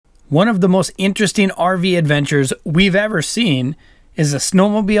One of the most interesting RV adventures we've ever seen is the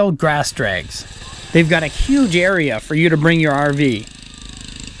Snowmobile grass drags. They've got a huge area for you to bring your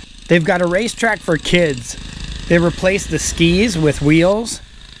RV. They've got a racetrack for kids. They replace the skis with wheels.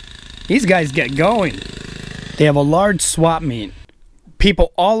 These guys get going. They have a large swap meet.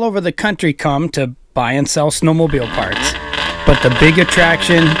 People all over the country come to buy and sell snowmobile parts. But the big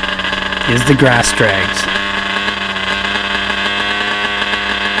attraction is the grass drags.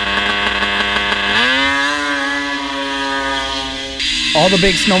 All the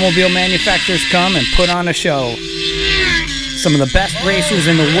big snowmobile manufacturers come and put on a show. Some of the best racers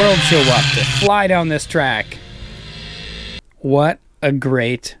in the world show up to fly down this track. What a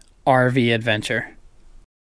great RV adventure.